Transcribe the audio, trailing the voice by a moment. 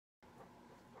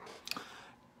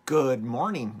Good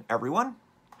morning, everyone.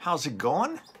 How's it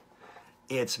going?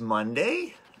 It's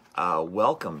Monday.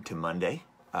 Welcome to Monday.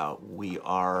 We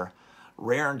are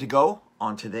raring to go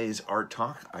on today's Art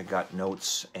Talk. I got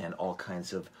notes and all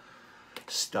kinds of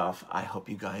stuff. I hope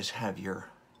you guys have your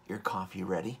coffee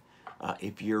ready.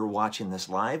 If you're watching this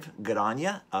live, good on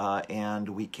you, and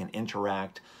we can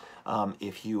interact.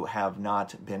 If you have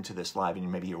not been to this live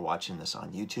and maybe you're watching this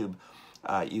on YouTube,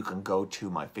 you can go to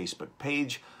my Facebook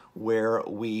page where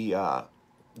we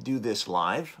do this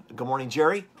live. Good morning,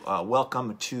 Jerry.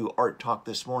 Welcome to Art Talk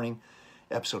this morning,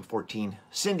 episode 14.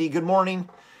 Cindy, good morning.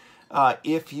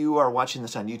 If you are watching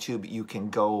this on YouTube, you can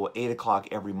go 8 o'clock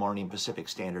every morning Pacific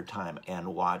Standard Time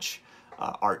and watch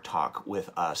Art Talk with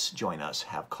us. Join us,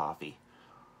 have coffee.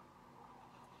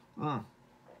 Good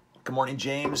morning,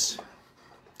 James.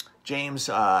 James,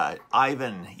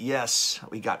 Ivan, yes,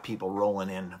 we got people rolling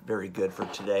in. Very good for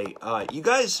today. You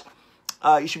guys,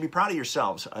 you should be proud of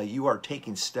yourselves. You are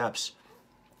taking steps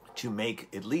to make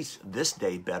at least this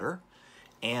day better,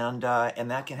 and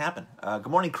that can happen. Good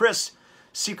morning, Chris.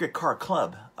 Secret Car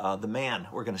Club, the man.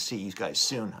 We're going to see you guys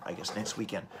soon, I guess next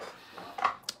weekend.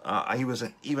 He was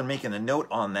even making a note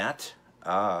on that.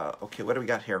 Okay, what do we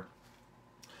got here?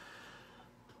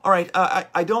 All right,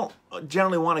 I don't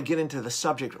generally want to get into the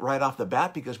subject right off the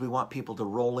bat because we want people to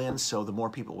roll in, so the more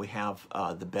people we have,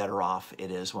 the better off it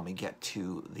is when we get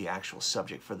to the actual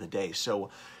subject for the day.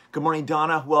 So, good morning,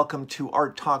 Donna. Welcome to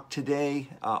Art Talk today.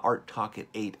 Art Talk at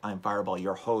 8. I'm Fireball,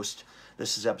 your host.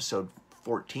 This is episode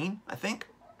 14, I think.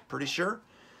 Pretty sure.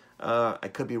 I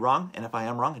could be wrong, and if I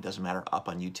am wrong, it doesn't matter. Up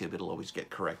on YouTube, it'll always get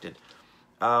corrected.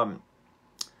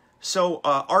 So,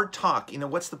 Art Talk,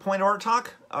 what's the point of Art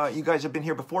Talk? You guys have been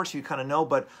here before, so you kind of know,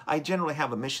 but I generally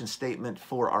have a mission statement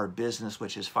for our business,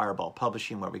 which is Fireball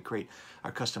Publishing, where we create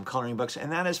our custom coloring books,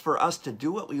 and that is for us to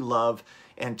do what we love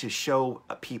and to show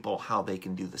people how they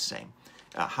can do the same.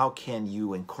 How can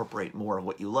you incorporate more of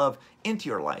what you love into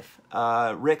your life?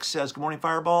 Rick says, good morning,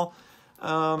 Fireball.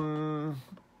 Hope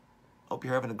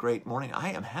you're having a great morning. I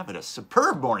am having a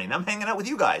superb morning. I'm hanging out with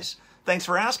you guys. Thanks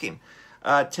for asking.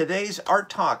 Today's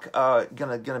Art Talk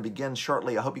gonna begin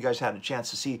shortly. I hope you guys had a chance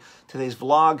to see today's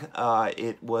vlog.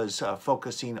 It was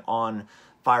focusing on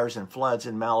fires and floods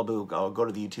in Malibu. Go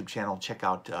to the YouTube channel, check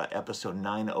out episode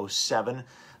 907.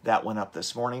 That went up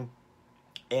this morning.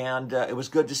 And it was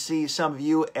good to see some of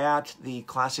you at the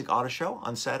Classic Auto Show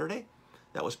on Saturday.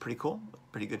 That was pretty cool.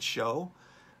 Pretty good show.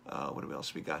 What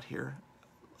else we got here?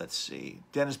 Let's see.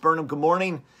 Dennis Burnham, good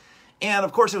morning. And,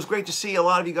 of course, it was great to see a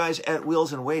lot of you guys at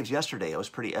Wheels and Waves yesterday. It was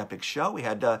a pretty epic show. We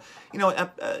had, the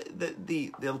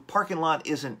parking lot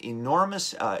isn't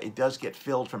enormous. It does get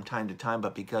filled from time to time,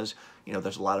 but because,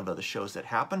 there's a lot of other shows that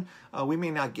happen, we may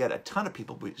not get a ton of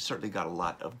people. We certainly got a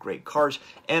lot of great cars.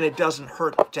 And it doesn't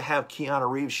hurt to have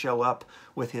Keanu Reeves show up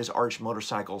with his Arch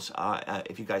motorcycles.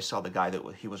 If you guys saw the guy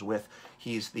that he was with,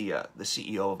 he's the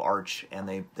CEO of Arch,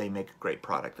 and they make a great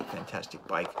product, a fantastic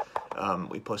bike.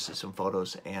 We posted some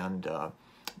photos, and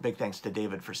big thanks to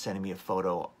David for sending me a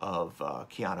photo of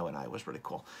Keanu and I. It was really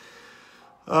cool.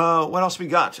 What else we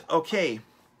got? Okay.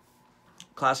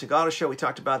 Classic Auto Show, we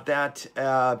talked about that.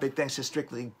 Big thanks to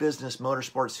Strictly Business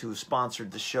Motorsports, who sponsored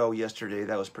the show yesterday.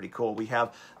 That was pretty cool. We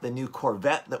have the new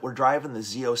Corvette that we're driving, the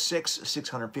Z06,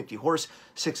 650 horse,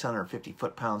 650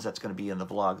 foot-pounds. That's going to be in the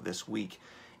vlog this week.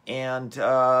 And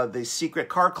the Secret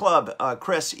Car Club,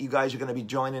 Chris, you guys are going to be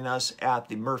joining us at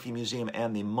the Murphy Museum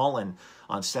and the Mullen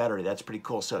on Saturday. That's pretty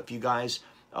cool. So if you guys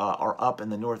are up in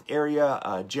the north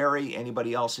area, Jerry,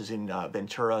 anybody else is in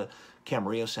Ventura,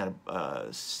 Camarillo,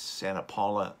 Santa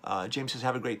Paula. James says,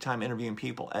 have a great time interviewing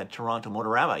people at Toronto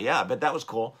Motorama. Yeah, but that was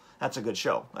cool. That's a good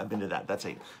show. I've been to that. That's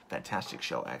a fantastic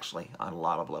show, actually, on a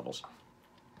lot of levels.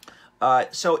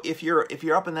 So if you're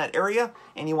up in that area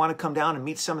and you want to come down and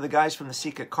meet some of the guys from the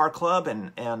Secret Car Club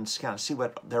and kind of see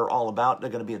what they're all about, they're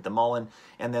going to be at the Mullen,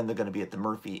 and then they're going to be at the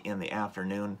Murphy in the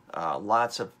afternoon.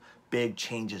 Lots of big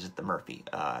changes at the Murphy.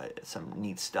 Some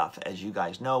neat stuff. As you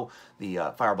guys know,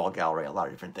 the Fireball Gallery, a lot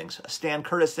of different things. Stan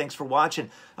Curtis, thanks for watching.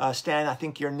 Stan, I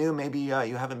think you're new. Maybe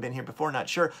you haven't been here before, not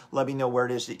sure. Let me know where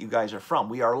it is that you guys are from.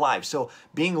 We are live. So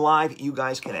being live, you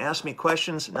guys can ask me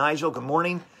questions. Nigel, good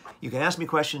morning. You can ask me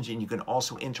questions, and you can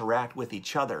also interact with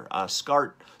each other.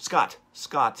 Scott,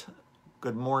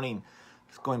 good morning.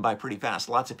 It's going by pretty fast.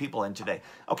 Lots of people in today.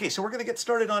 Okay, so we're going to get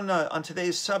started on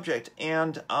today's subject,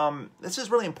 and this is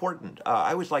really important.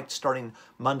 I always like starting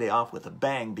Monday off with a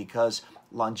bang because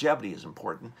longevity is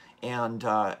important, and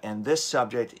this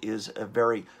subject is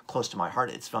very close to my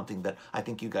heart. It's something that I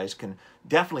think you guys can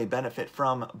definitely benefit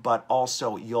from, but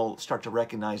also you'll start to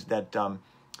recognize that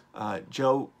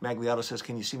Joe Magliotto says,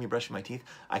 "Can you see me brushing my teeth?"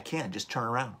 I can. Just turn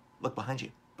around. Look behind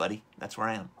you. buddy. That's where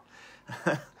I am.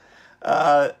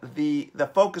 The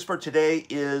focus for today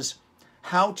is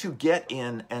how to get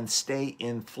in and stay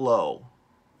in flow.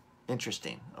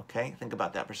 Interesting, okay? Think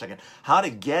about that for a second. How to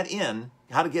get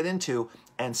into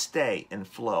and stay in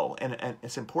flow. And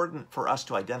it's important for us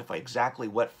to identify exactly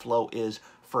what flow is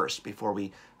first before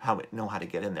we know how to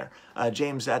get in there.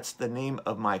 James, that's the name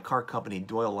of my car company,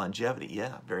 Doyle Longevity.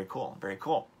 Yeah, very cool, very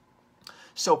cool.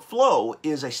 So flow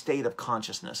is a state of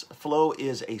consciousness. Flow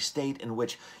is a state in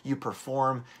which you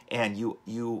perform and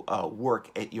you work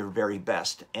at your very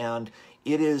best. And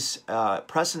it is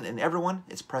present in everyone.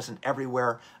 It's present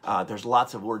everywhere. There's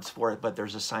lots of words for it, but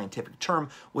there's a scientific term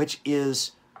which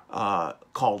is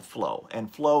called flow.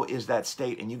 And flow is that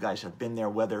state, and you guys have been there,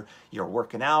 whether you're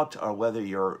working out or whether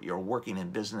you're working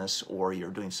in business or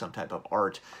you're doing some type of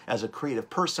art. As a creative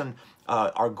person,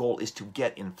 our goal is to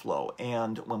get in flow.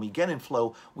 And when we get in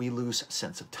flow, we lose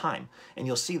sense of time. And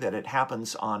you'll see that it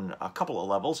happens on a couple of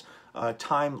levels.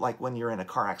 Time, like when you're in a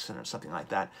car accident or something like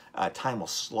that, time will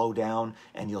slow down,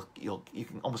 and you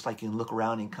can almost like you can look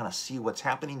around and kind of see what's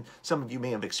happening. Some of you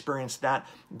may have experienced that.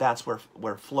 That's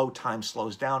where flow time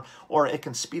slows down, or it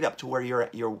can speed up to where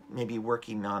you're maybe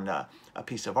working on a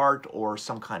piece of art or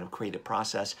some kind of creative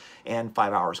process, and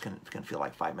 5 hours can feel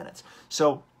like 5 minutes.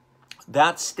 So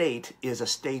that state is a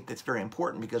state that's very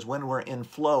important, because when we're in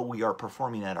flow, we are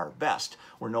performing at our best.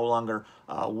 We're no longer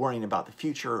worrying about the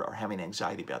future or having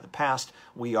anxiety about the past.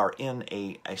 We are in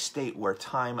a state where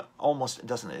time almost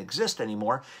doesn't exist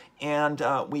anymore, and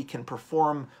we can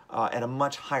perform at a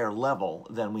much higher level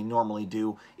than we normally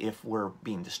do if we're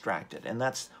being distracted. And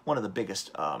that's one of the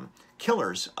biggest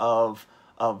killers of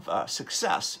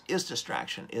success is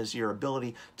distraction, is your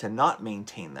ability to not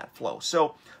maintain that flow.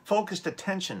 So focused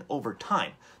attention over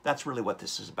time, that's really what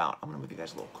this is about. I'm going to move you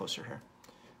guys a little closer here.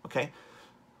 Okay.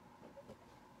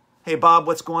 Hey, Bob,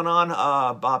 what's going on?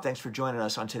 Bob, thanks for joining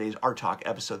us on today's Art Talk,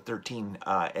 episode 13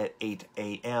 at 8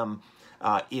 a.m.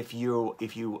 If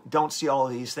you don't see all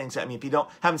of these things, I mean, if you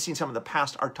haven't seen some of the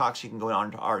past Art Talks, you can go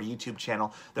on to our YouTube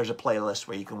channel. There's a playlist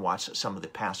where you can watch some of the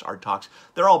past Art Talks.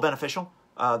 They're all beneficial.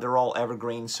 They're all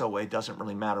evergreen, so it doesn't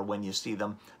really matter when you see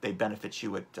them. They benefit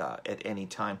you at any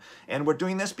time. And we're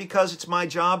doing this because it's my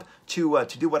job to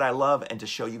do what I love and to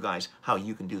show you guys how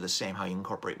you can do the same, how you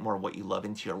incorporate more of what you love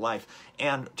into your life.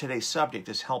 And today's subject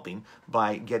is helping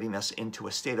by getting us into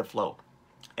a state of flow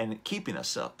and keeping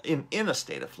us in a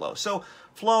state of flow. So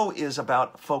flow is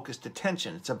about focused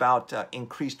attention. It's about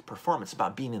increased performance,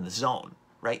 about being in the zone,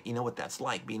 right? You know what that's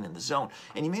like, being in the zone.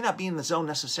 And you may not be in the zone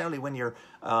necessarily when you're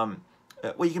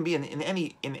well, you can be in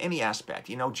any aspect.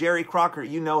 You know, Jerry Crocker,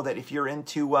 you know that if you're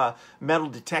into metal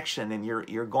detection and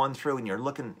you're going through and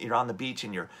you're on the beach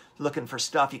and you're looking for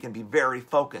stuff, you can be very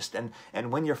focused.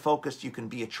 And when you're focused, you can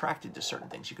be attracted to certain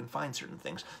things. You can find certain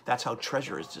things. That's how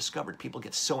treasure is discovered. People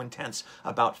get so intense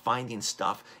about finding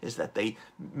stuff, is that they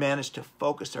manage to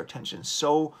focus their attention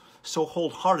so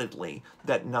wholeheartedly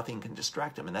that nothing can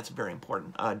distract them. And that's very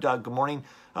important. Doug, good morning.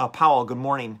 Powell, good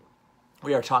morning.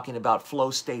 We are talking about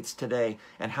flow states today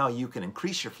and how you can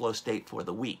increase your flow state for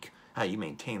the week, how you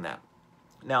maintain that.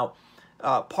 Now,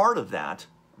 part of that,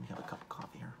 let me have a cup of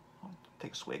coffee here. I'll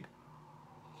take a swig.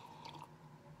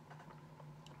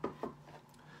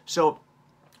 So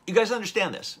you guys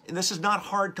understand this. And this is not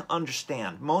hard to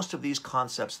understand. Most of these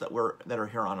concepts that are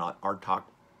here on our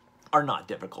talk are not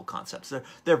difficult concepts.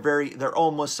 They're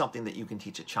almost something that you can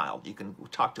teach a child. You can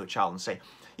talk to a child and say,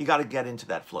 you got to get into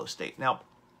that flow state. Now,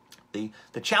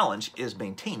 the challenge is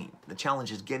maintaining. The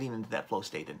challenge is getting into that flow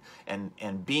state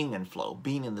and being in flow,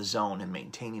 being in the zone and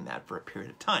maintaining that for a period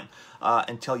of time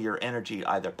until your energy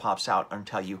either pops out or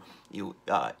until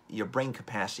your brain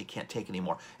capacity can't take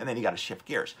anymore, and then you got to shift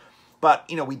gears. But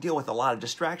you know, we deal with a lot of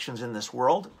distractions in this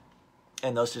world,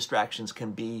 and those distractions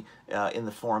can be in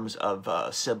the forms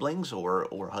of siblings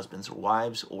or husbands or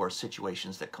wives, or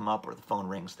situations that come up, or the phone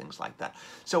rings, things like that.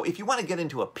 So if you want to get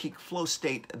into a peak flow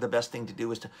state, the best thing to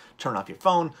do is to turn off your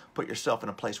phone, put yourself in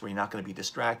a place where you're not going to be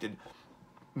distracted.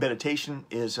 Meditation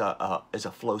is a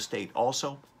flow state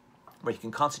also, where you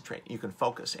can concentrate, you can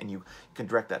focus, and you can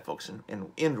direct that focus in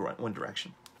one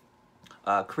direction.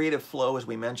 Creative flow, as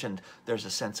we mentioned, there's a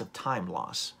sense of time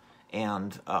loss.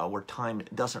 And where time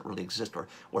doesn't really exist,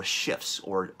 or shifts,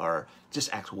 or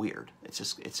just acts weird. It's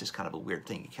just kind of a weird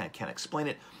thing. You can't explain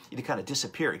it. You kind of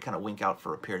disappear. You kind of wink out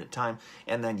for a period of time,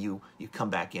 and then you come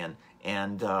back in,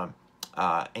 and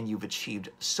you've achieved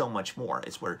so much more.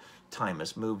 It's where time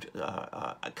has moved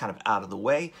kind of out of the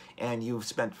way, and you've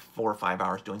spent 4 or 5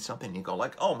 hours doing something, and you go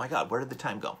like, oh my God, where did the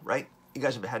time go, right? You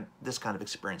guys have had this kind of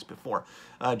experience before.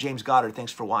 James Goddard,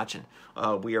 thanks for watching.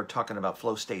 We are talking about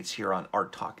flow states here on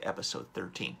Art Talk, episode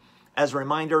 13. As a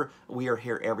reminder, we are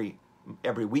here every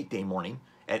weekday morning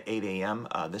at 8 a.m.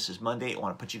 This is Monday. I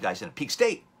want to put you guys in a peak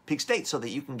state so that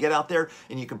you can get out there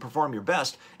and you can perform your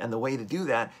best. And the way to do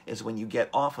that is when you get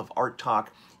off of Art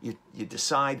Talk, you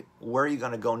decide where you're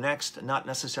going to go next, not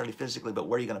necessarily physically, but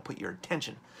where you're going to put your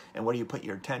attention. And where do you put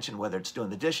your attention, whether it's doing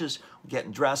the dishes,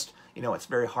 getting dressed. You know, it's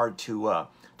very hard to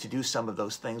do some of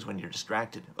those things when you're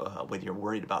distracted, when you're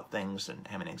worried about things and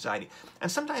having anxiety. And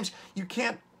sometimes you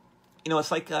can't, you know,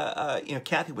 it's like, you know,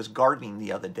 Kathy was gardening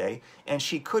the other day, and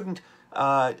she couldn't,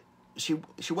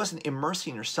 she wasn't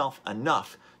immersing herself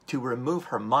enough to remove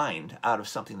her mind out of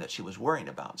something that she was worrying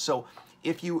about. So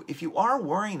if you are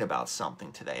worrying about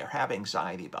something today or have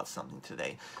anxiety about something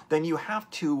today, then you have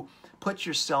to put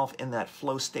yourself in that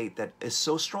flow state that is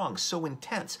so strong, so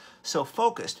intense, so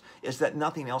focused, is that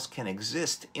nothing else can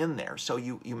exist in there. So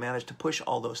you manage to push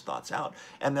all those thoughts out,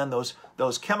 and then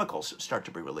those chemicals start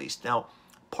to be released. Now,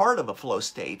 part of a flow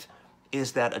state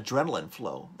is that adrenaline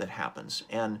flow that happens,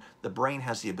 and the brain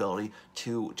has the ability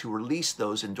to release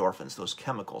those endorphins, those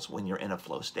chemicals, when you're in a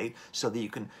flow state, so that you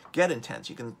can get intense,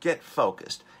 you can get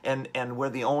focused, and we're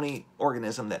the only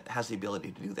organism that has the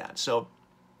ability to do that. So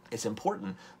it's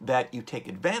important that you take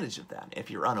advantage of that.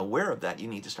 If you're unaware of that, you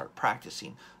need to start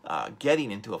practicing getting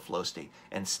into a flow state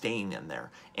and staying in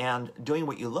there. And doing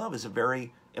what you love is a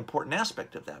very important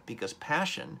aspect of that, because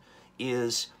passion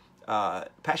is a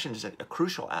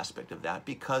crucial aspect of that,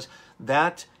 because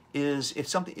that is, if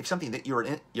something that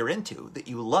you're into, that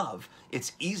you love,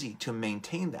 it's easy to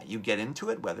maintain that. You get into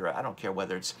it, I don't care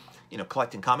whether it's, you know,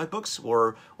 collecting comic books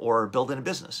or building a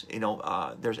business. You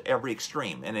know, there's every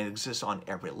extreme, and it exists on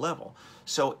every level.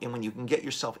 So, and when you can get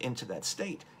yourself into that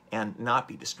state and not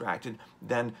be distracted,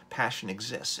 then passion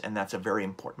exists, and that's a very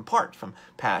important part, from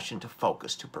passion to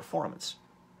focus to performance.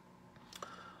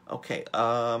 Okay,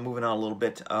 moving on a little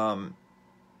bit.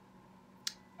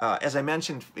 As I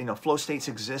mentioned, you know, flow states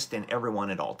exist in everyone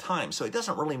at all times, so it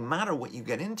doesn't really matter what you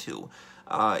get into.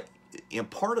 You know,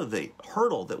 part of the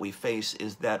hurdle that we face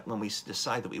is that when we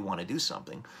decide that we want to do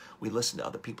something, we listen to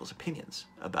other people's opinions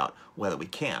about whether we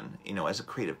can. You know, as a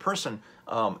creative person,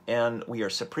 and we are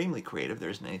supremely creative, there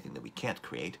isn't anything that we can't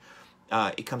create.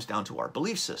 It comes down to our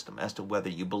belief system as to whether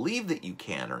you believe that you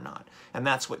can or not. And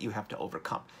that's what you have to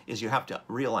overcome, is you have to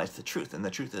realize the truth. And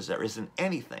the truth is there isn't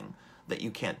anything that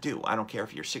you can't do. I don't care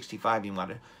if you're 65, you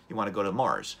want to go to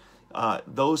Mars.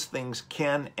 Those things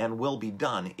can and will be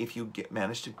done if you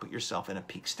manage to put yourself in a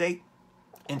peak state,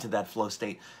 into that flow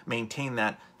state, maintain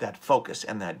that focus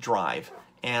and that drive.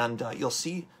 And you'll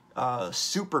see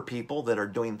super people that are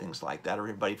doing things like that,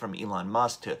 everybody from Elon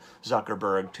Musk to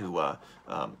Zuckerberg to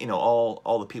you know,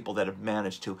 all the people that have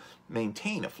managed to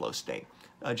maintain a flow state.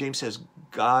 James says,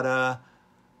 gotta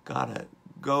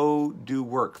go do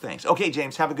work. Thanks. Okay,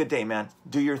 James, have a good day, man.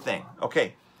 Do your thing.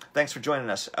 Okay, thanks for joining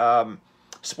us.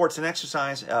 Sports and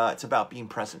exercise, it's about being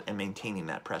present and maintaining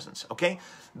that presence. Okay,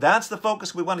 that's the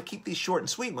focus. We want to keep these short and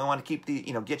sweet. We want to keep the,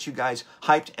 you know, get you guys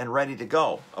hyped and ready to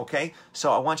go. Okay,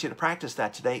 so I want you to practice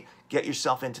that today. Get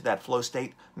yourself into that flow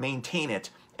state, maintain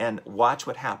it, and watch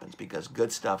what happens, because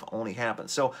good stuff only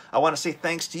happens. So I want to say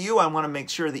thanks to you. I want to make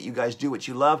sure that you guys do what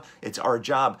you love. It's our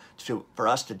job for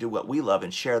us to do what we love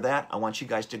and share that. I want you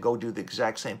guys to go do the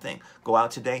exact same thing. Go out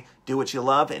today, do what you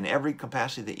love in every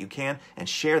capacity that you can, and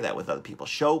share that with other people.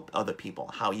 Show other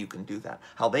people how you can do that,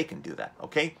 how they can do that,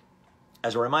 okay?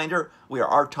 As a reminder, we are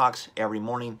Art Talks every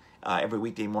morning, every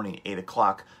weekday morning, 8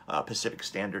 o'clock Pacific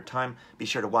Standard Time. Be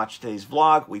sure to watch today's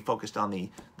vlog. We focused on the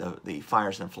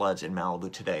fires and floods in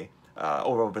Malibu today,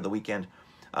 over the weekend.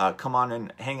 Come on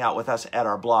and hang out with us at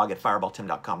our blog at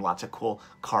fireballtim.com. Lots of cool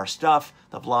car stuff,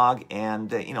 the vlog,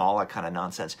 and you know, all that kind of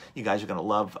nonsense. You guys are going to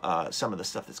love some of the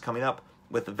stuff that's coming up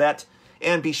with the vet.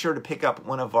 And be sure to pick up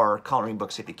one of our coloring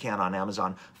books if you can on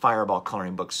Amazon. Fireball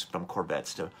coloring books, from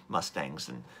Corvettes to Mustangs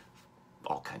and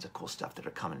all kinds of cool stuff that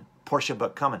are coming. Porsche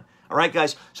book coming. All right,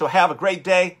 guys. So have a great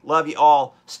day. Love you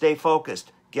all. Stay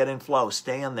focused. Get in flow.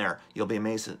 Stay in there. You'll be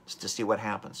amazed to see what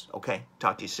happens. Okay.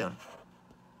 Talk to you soon.